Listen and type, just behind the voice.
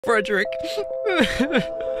Frederick.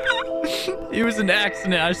 It was an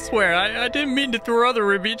accident, I swear. I didn't mean to throw the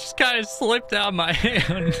ruby. It just kind of slipped out of my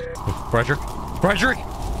hand. Frederick? Frederick?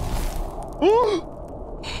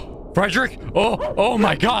 Frederick? Oh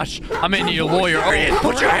my gosh. I may need a lawyer. Oh,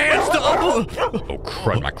 put your hands up. Oh,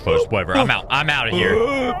 crud, my clothes. Whatever. I'm out of here.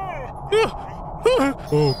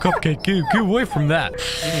 Oh, Cupcake, get away from that.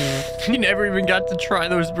 He never even got to try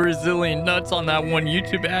those Brazilian nuts on that one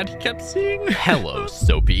YouTube ad he kept seeing. Hello,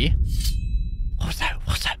 Soapy. What was that?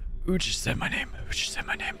 What was that? Who just said my name? Who just said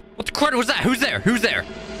my name? What the crud was that? Who's there? Who's there?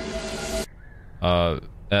 Hello?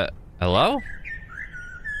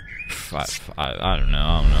 I don't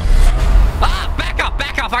know. Ah, back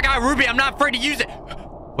off. I got a ruby. I'm not afraid to use it.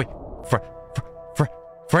 Wait,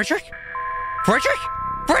 Frederick?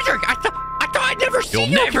 Frederick, I thought I'd never see you.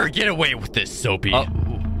 You'll never get away with this, Soapy.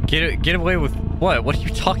 Get away with what? What are you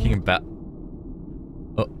talking about?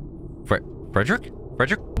 Frederick?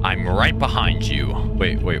 I'm right behind you.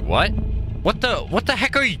 Wait, what? What the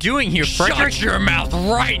heck are you doing here, Frederick? Shut your mouth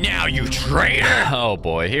right now, you traitor! Oh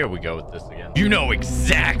boy, here we go with this again. You know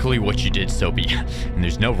exactly what you did, Soapy, and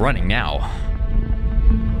there's no running now.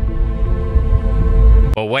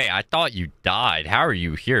 Oh wait, I thought you died. How are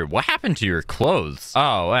you here? What happened to your clothes?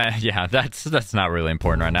 Oh, yeah, that's not really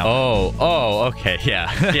important right now. Oh, okay,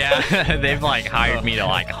 yeah. Yeah, they've like hired me to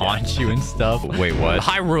like haunt you and stuff. Wait, what?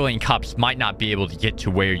 Hyrulean cops might not be able to get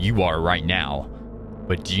to where you are right now.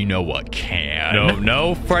 But do you know what can?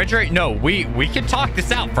 No, Frederick. No, we can talk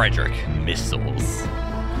this out, Frederick. Missiles.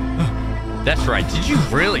 That's right. Did you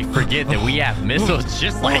really forget that we have missiles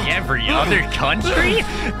just like every other country?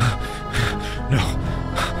 No.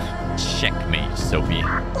 Checkmate, Soapy.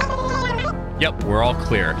 Yep, we're all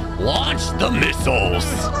clear. Launch the missiles!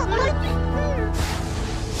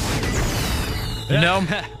 No.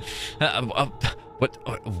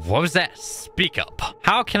 What was that? Speak up.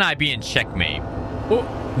 How can I be in checkmate? Oh,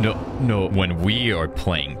 no. When we are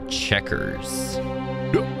playing checkers.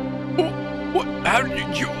 What? How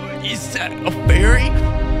did you... Is that a fairy?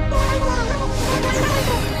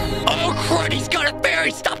 Oh, crud, he's got a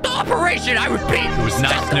fairy! Stop the operation! I repeat! It was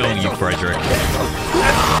nice knowing you, Frederick.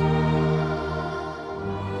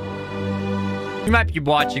 You might be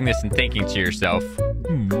watching this and thinking to yourself,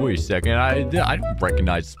 wait a second, I don't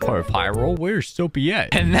recognize this part of Hyrule. Where's Soapy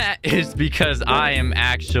at? And that is because I am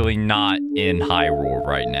actually not in Hyrule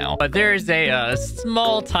right now. But there's a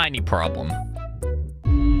small, tiny problem.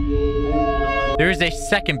 There's a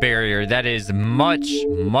second barrier that is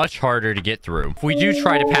much harder to get through. If we do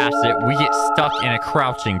try to pass it, we get stuck in a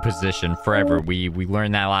crouching position forever. We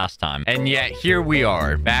learned that last time. And yet here we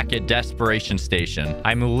are back at Desperation Station.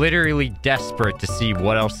 I'm literally desperate to see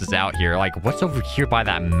what else is out here. Like, what's over here by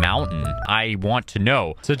that mountain? I want to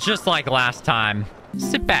know. So just like last time,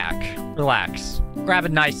 sit back, relax, grab a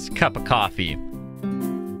nice cup of coffee.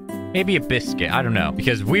 Maybe a biscuit, I don't know.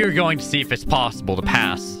 Because we are going to see if it's possible to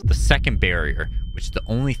pass the second barrier, which is the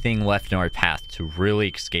only thing left in our path to really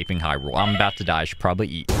escaping Hyrule. I'm about to die, I should probably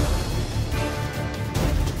eat.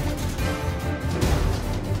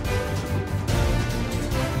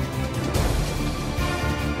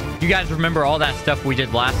 You guys remember all that stuff we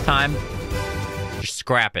did last time? Just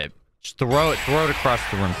scrap it. Just throw it across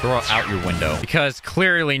the room. Throw it out your window. Because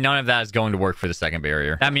clearly none of that is going to work for the second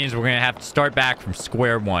barrier. That means we're going to have to start back from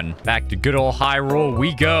square one. Back to good old Hyrule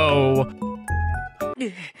we go.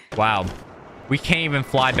 Wow. We can't even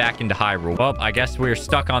fly back into Hyrule. Well, I guess we're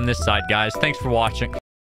stuck on this side, guys. Thanks for watching.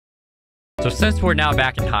 So since we're now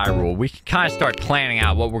back in Hyrule, we can kind of start planning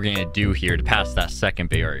out what we're going to do here to pass that second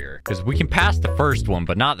barrier. Because we can pass the first one,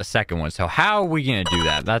 but not the second one. So how are we going to do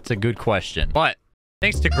that? That's a good question. But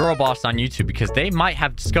thanks to Girl Boss on YouTube, because they might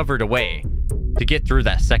have discovered a way to get through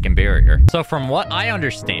that second barrier. So from what I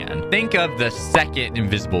understand, think of the second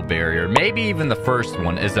invisible barrier, maybe even the first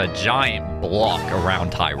one, as a giant block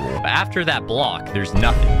around Hyrule. But after that block, there's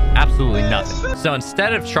nothing. Absolutely nothing. So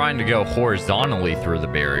instead of trying to go horizontally through the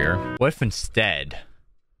barrier, what if instead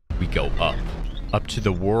we go up to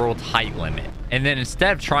the world height limit? And then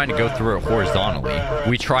instead of trying to go through it horizontally,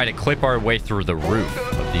 we try to clip our way through the roof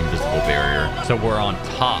of the invisible barrier. So we're on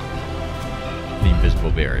top of the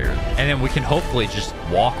invisible barrier. And then we can hopefully just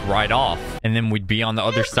walk right off. And then we'd be on the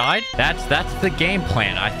other side. That's the game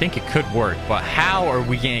plan. I think it could work. But how are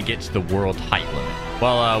we going to get to the world height limit?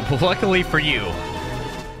 Well, luckily for you,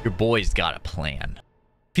 your boy's got a plan.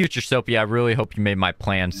 Future Soapy, I really hope you made my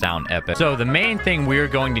plan sound epic. So the main thing we're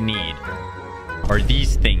going to need are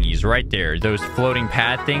these thingies right there. Those floating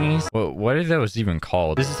pad thingies. What are those even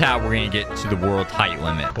called? This is how we're going to get to the world height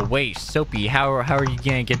limit. But wait, Soapy, how are you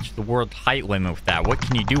going to get to the world height limit with that? What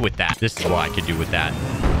can you do with that? This is what I could do with that.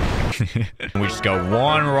 We just go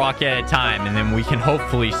one rock at a time, and then we can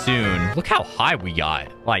hopefully soon... Look how high we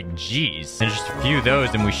got. Like, geez. And just a few of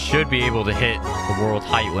those, and we should be able to hit the world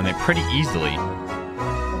height limit pretty easily.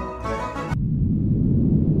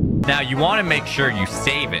 Now, you want to make sure you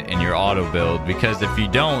save it in your auto build, because if you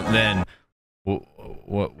don't, then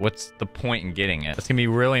what's the point in getting it? It's gonna be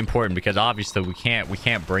really important, because obviously we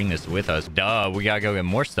can't bring this with us. Duh, we gotta go get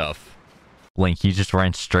more stuff. Link, he just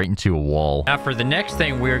ran straight into a wall. Now, for the next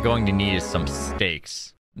thing we're going to need is some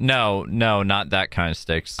stakes. No, not that kind of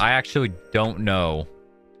stakes. I actually don't know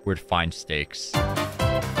where to find stakes.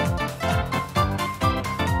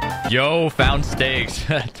 Yo, found stakes.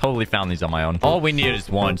 Totally found these on my own. All we need is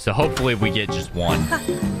one, so hopefully we get just one.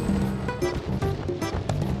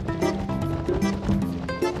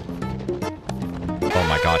 Oh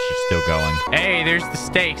my gosh, it's still going. Hey, there's the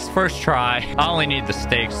stakes. First try. I only need the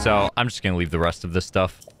stakes, so I'm just gonna leave the rest of this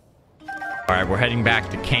stuff. All right, we're heading back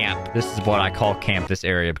to camp. This is what I call camp, this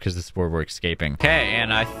area, because this is where we're escaping. Okay,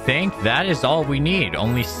 and I think that is all we need.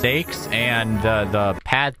 Only stakes and the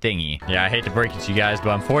pad thingy. Yeah, I hate to break it to you guys,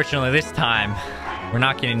 but unfortunately this time, we're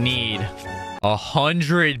not going to need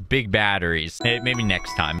 100 big batteries. Maybe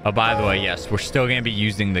next time. Oh, by the way, yes, we're still going to be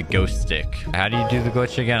using the ghost stick. How do you do the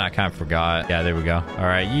glitch again? I kind of forgot. Yeah, there we go. All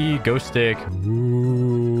right, ghost stick.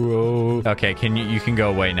 Ooh, oh. Okay, you can go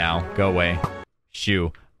away now. Go away.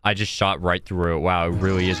 Shoo. I just shot right through it. Wow, it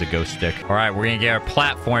really is a ghost stick. All right, we're gonna get our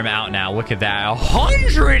platform out now. Look at that,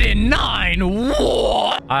 109.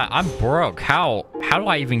 What? I'm broke. How do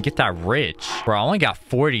I even get that rich? Bro, I only got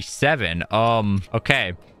 47.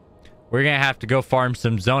 Okay, we're gonna have to go farm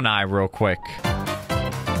some Zonai real quick.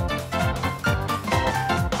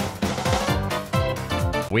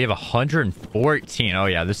 We have 114. Oh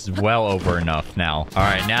yeah, this is well over enough now. All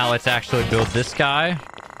right, now let's actually build this guy.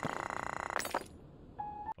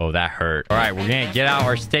 Oh, that hurt. All right, we're going to get out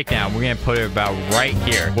our steak now. We're going to put it about right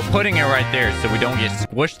here. We're putting it right there so we don't get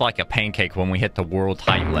squished like a pancake when we hit the world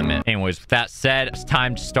height limit. Anyways, with that said, it's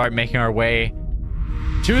time to start making our way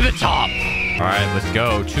to the top. All right, let's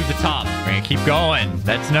go to the top. We're going to keep going.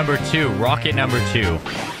 That's number 2. Rocket number 2.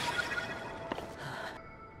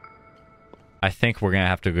 I think we're going to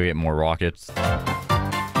have to go get more rockets.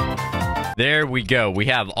 There we go. We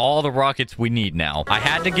have all the rockets we need now. I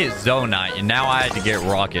had to get Zonite, and now I had to get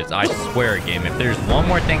rockets. I swear, game, if there's one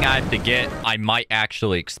more thing I have to get, I might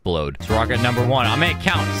actually explode. It's rocket number 1. I'm going to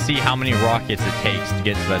count to see how many rockets it takes to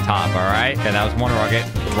get to the top, all right? Okay, that was 1 rocket.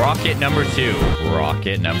 Rocket number 2.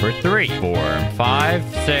 Rocket number 3. 4,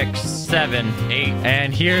 5, 6, 7, 8.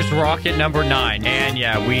 And here's rocket number 9. And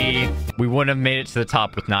yeah, we wouldn't have made it to the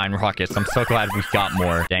top with 9 rockets. I'm so glad we got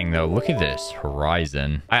more. Dang, though. Look at this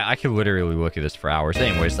horizon. I could literally look at this for hours.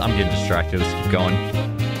 Anyways, I'm getting distracted. Let's keep going.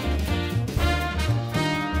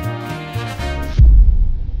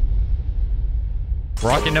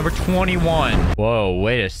 Rocket number 21. Whoa,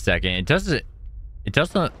 wait a second. It doesn't...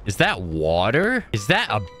 Is that water? Is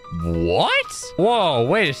that a... What? Whoa,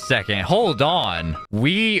 wait a second. Hold on.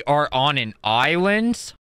 We are on an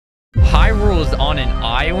island? Hyrule is on an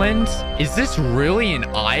island? Is this really an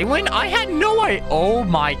island? I had no idea. Oh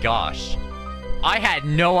my gosh. I had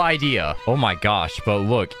no idea. Oh my gosh. But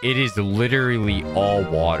look, it is literally all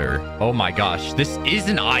water. Oh my gosh. This is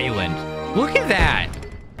an island. Look at that.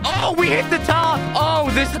 Oh, we hit the top. Oh,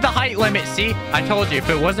 this is the height limit. See, I told you, if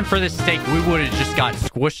it wasn't for this steak, we would have just got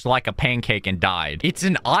squished like a pancake and died. It's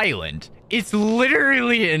an island. It's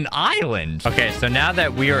literally an island. Okay, so now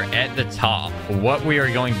that we are at the top, what we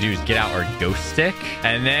are going to do is get out our ghost stick,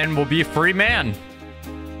 and then we'll be a free man.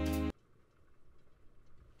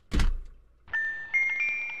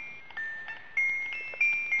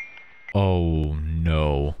 Oh,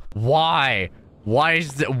 no. Why? Why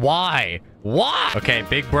is that? Why? Why? Okay,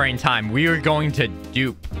 big brain time. We are going to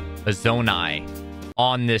dupe a Zonai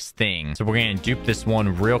on this thing. So we're going to dupe this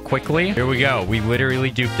one real quickly. Here we go. We literally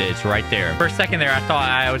duped it. It's right there. For a second there, I thought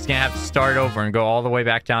I was going to have to start over and go all the way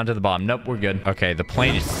back down to the bottom. Nope, we're good. Okay, the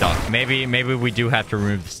plane is stuck. Maybe we do have to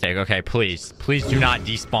remove the stake. Okay, please. Please do not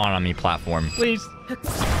despawn on me, platform. Please.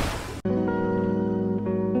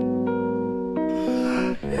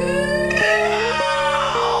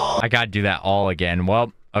 I gotta do that all again.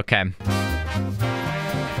 Well, okay.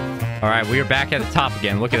 All right, we are back at the top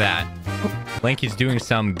again. Look at that. Link is doing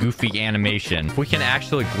some goofy animation. If we can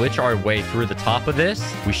actually glitch our way through the top of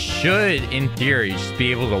this, we should, in theory, just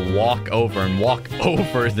be able to walk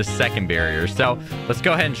over the second barrier. So let's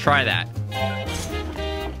go ahead and try that.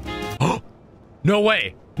 No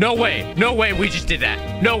way. No way. No way. We just did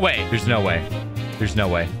that. No way. There's no way. There's no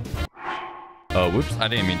way. Oh, whoops. I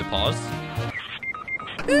didn't mean to pause.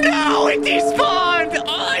 No, it despawned.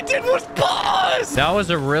 All I did was pause. That was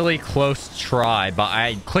a really close try, but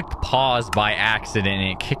I clicked pause by accident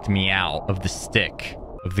and it kicked me out of the stick.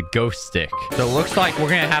 Of the ghost stick. So it looks like we're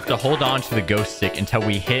gonna have to hold on to the ghost stick until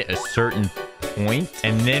we hit a certain point,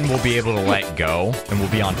 and then we'll be able to let go, and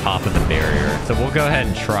we'll be on top of the barrier. So we'll go ahead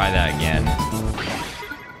and try that again.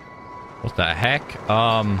 What the heck?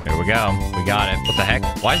 Here we go. We got it. What the heck?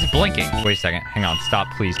 Why is it blinking? Wait a second. Hang on. Stop,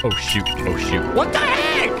 please. Oh, shoot. Oh, shoot. What the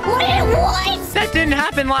heck? What? That didn't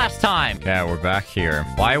happen last time. Yeah, we're back here.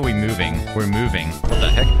 Why are we moving? We're moving. What the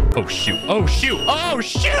heck? Oh, shoot. Oh, shoot. Oh,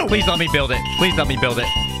 shoot. Please let me build it. Please let me build it.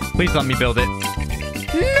 Please let me build it.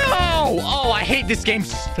 No! Oh, I hate this game.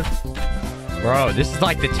 Bro, this is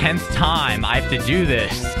like the 10th time I have to do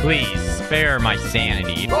this. Please, spare my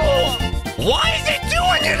sanity. Oh, why is it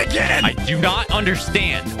doing it again? I do not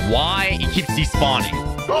understand why it keeps despawning.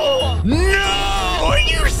 Oh, no! Are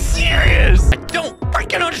you serious? I don't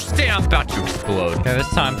freaking understand. I'm about to explode. Okay, this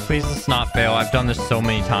time, please let's not fail. I've done this so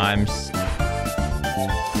many times.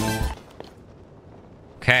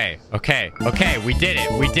 Okay. We did it.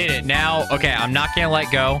 We did it. Now, okay, I'm not gonna let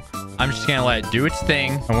go. I'm just gonna let it do its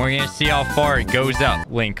thing, and we're gonna see how far it goes up.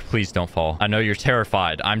 Link, please don't fall. I know you're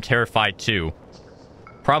terrified. I'm terrified too.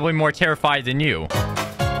 Probably more terrified than you.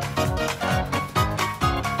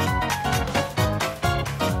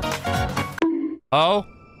 Oh,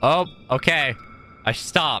 okay. I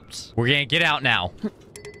stopped. We're gonna get out now.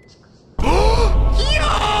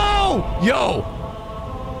 Yo!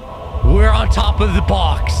 We're on top of the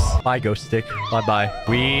box. Bye, ghost stick. Bye-bye.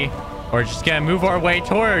 We are just gonna move our way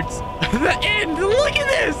towards the end. Look at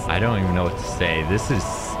this. I don't even know what to say. This is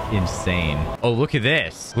insane. Oh, look at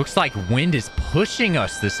this. Looks like wind is pushing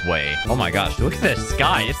us this way. Oh my gosh, look at the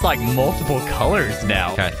sky. It's like multiple colors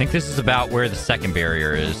now. Okay, I think this is about where the second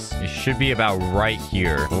barrier is. It should be about right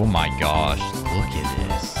here. Oh my gosh, look at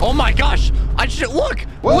this. Oh my gosh, look.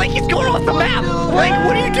 Link is going off the map. Link,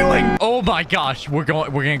 what are you doing? Oh my gosh, we're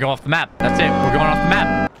gonna go off the map. That's it. We're going off the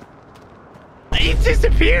map. It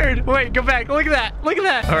disappeared. Wait, go back. Look at that. Look at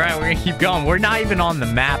that. All right, we're gonna keep going. We're not even on the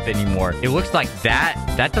map anymore. It looks like that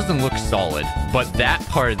doesn't look solid, but that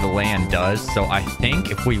part of the land does. So I think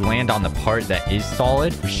if we land on the part that is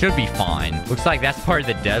solid, we should be fine. Looks like that's part of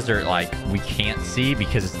the desert, like we can't see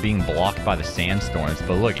because it's being blocked by the sandstorms.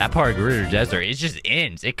 But look, that part of Gerudo Desert, it just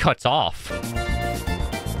ends. It cuts off.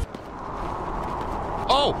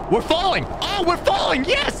 Oh, we're falling. Oh, we're falling.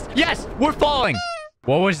 Yes, we're falling.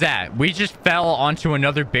 What was that? We just fell onto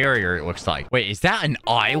another barrier, it looks like. Wait, is that an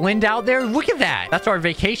island out there? Look at that. That's our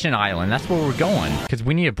vacation island. That's where we're going. Because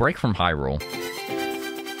we need a break from Hyrule.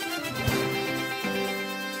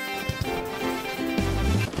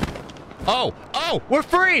 Oh, we're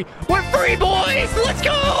free. We're free, boys. Let's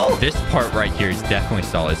go. This part right here is definitely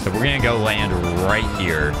solid. So we're going to go land right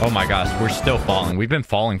here. Oh my gosh, we're still falling. We've been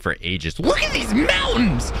falling for ages. Look at these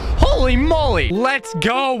mountains. Holy moly. Let's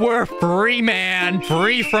go. We're free, man.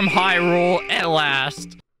 Free from Hyrule at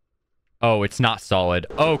last. Oh, it's not solid.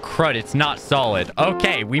 Oh, crud. It's not solid.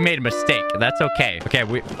 Okay, we made a mistake. That's okay. Okay,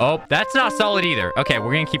 oh, that's not solid either. Okay,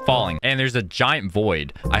 we're going to keep falling. And there's a giant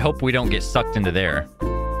void. I hope we don't get sucked into there.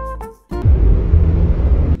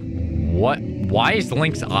 What? Why does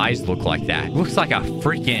Link's eyes look like that? It looks like a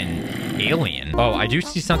freaking alien. Oh, I do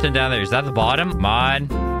see something down there. Is that the bottom?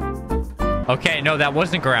 Mod. Okay, no, that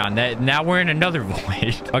wasn't ground. Now we're in another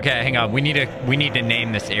void. Okay, hang on. We need to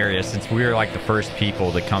name this area since we were like the first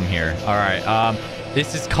people to come here. All right.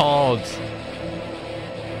 This is called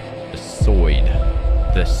the Soid.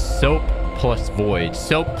 The soap plus void.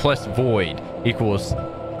 Soap plus void equals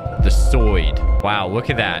the Soid. Wow,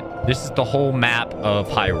 look at that. This is the whole map of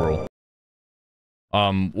Hyrule.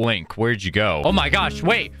 Link, where'd you go? Oh my gosh,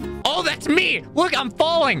 wait. Oh, that's me. Look, I'm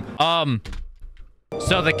falling.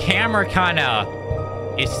 So the camera kind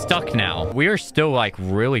of is stuck now. We are still like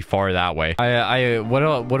really far that way.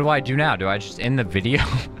 What do I do now? Do I just end the video?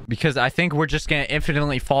 Because I think we're just gonna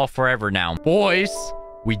infinitely fall forever now. Boys,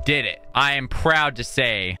 we did it. I am proud to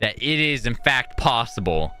say that it is in fact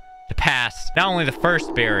possible to pass not only the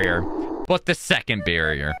first barrier, but the second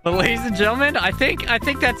barrier. But ladies and gentlemen, I think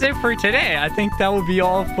that's it for today. I think that will be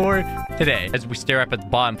all for today. As we stare up at the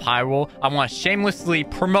bottom of Hyrule, I want to shamelessly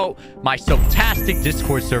promote my soaptastic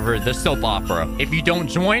Discord server, the Soap Opera. If you don't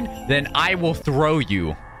join, then I will throw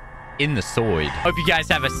you in the Soid. Hope you guys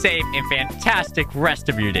have a safe and fantastic rest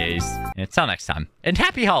of your days. And until next time, and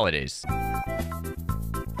happy holidays.